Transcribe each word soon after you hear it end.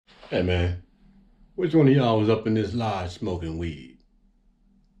Hey man, which one of y'all was up in this lodge smoking weed?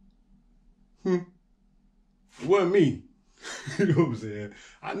 Hmm? It wasn't me. You know what I'm saying?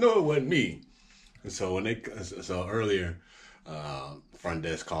 I know it wasn't me. And so so earlier, front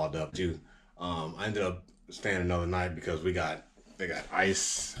desk called up too. I ended up staying another night because they got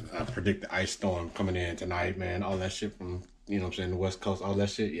ice, predict the ice storm coming in tonight, man. All that shit from what I'm saying, the West Coast, all that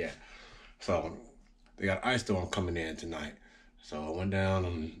shit, yeah. So they got ice storm coming in tonight. So I went down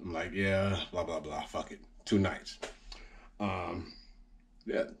and I'm like, yeah, blah blah blah, fuck it, 2 nights. Um,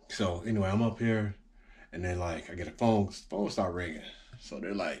 yeah. So anyway, I'm up here, and then like I get a phone start ringing. So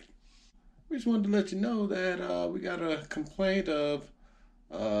they're like, we just wanted to let you know that we got a complaint of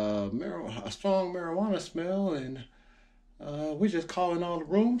a strong marijuana smell, and we're just calling all the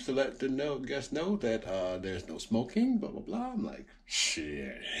rooms to let the guests know that there's no smoking, blah blah blah. I'm like,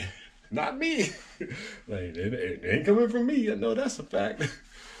 shit, not me. Like it ain't coming from me. I know that's a fact.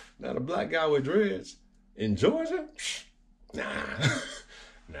 Not a black guy with dreads in Georgia. Nah,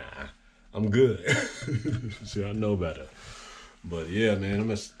 nah, I'm good. See, I know better. But yeah,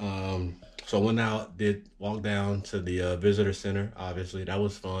 man, so I went out, did walk down to the visitor center. Obviously, that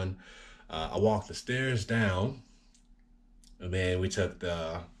was fun. I walked the stairs down, and then we took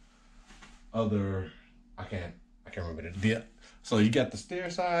the other. I can't remember so you got the stair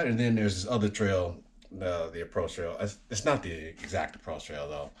side, and then there's this other trail, the approach trail. It's not the exact approach trail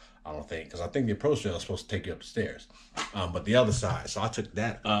though. I don't think, because I think the approach trail is supposed to take you up the stairs, but the other side. So I took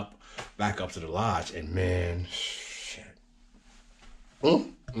that back up to the lodge, and man, shit.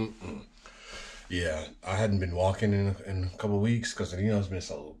 Mm-mm. Yeah, I hadn't been walking in a couple of weeks because it's been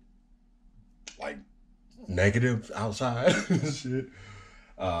so like negative outside. Shit.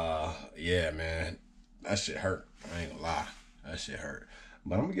 Yeah, man, that shit hurt. I ain't gonna lie, that shit hurt.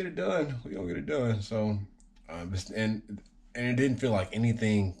 But I'm gonna get it done. We gonna get it done. So, and it didn't feel like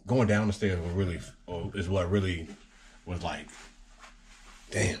anything going down the stairs was really is what really was like.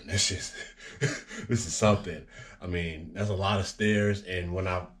 Damn, this is this is something. I mean, that's a lot of stairs, and when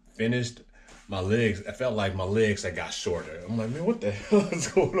I finished, my legs, I felt like my legs had got shorter. I'm like, man, what the hell is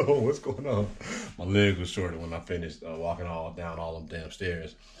going on? What's going on? My leg was shorter when I finished walking all down all them damn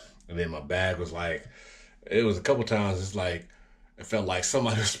stairs, and then my bag was like, it was a couple times. It's like it felt like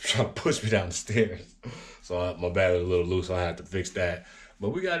somebody was trying to push me down the stairs. So my bag was a little loose. So I had to fix that. But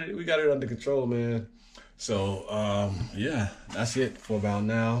we got it under control, man. So yeah, that's it for about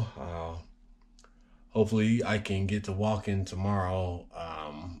now. Hopefully I can get to walking tomorrow.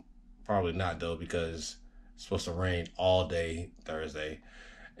 Probably not though, because it's supposed to rain all day Thursday,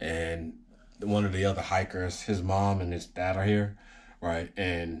 and one of the other hikers, his mom and his dad are here, right?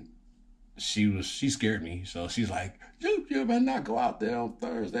 And she scared me, so she's like, you better not go out there on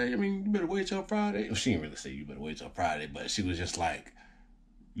Thursday. I mean, you better wait till Friday. Well, she didn't really say you better wait till Friday, but she was just like,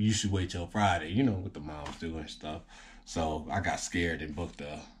 you should wait till Friday, what the moms do and stuff. So I got scared and booked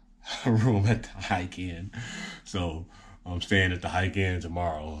a room at the hike in. So I'm staying at the hike in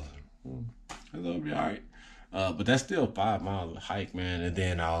tomorrow. It'll be all right. But that's still 5 miles of hike, man. And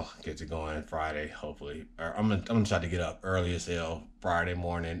then I'll get to go in Friday, hopefully. Or I'm gonna try to get up early as hell Friday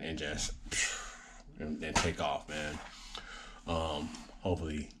morning and just and take off, man.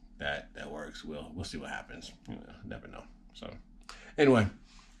 Hopefully that works. We'll see what happens. Never know. So anyway,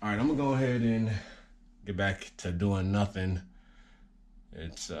 all right, I'm gonna go ahead and get back to doing nothing.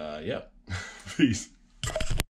 It's yep. Peace.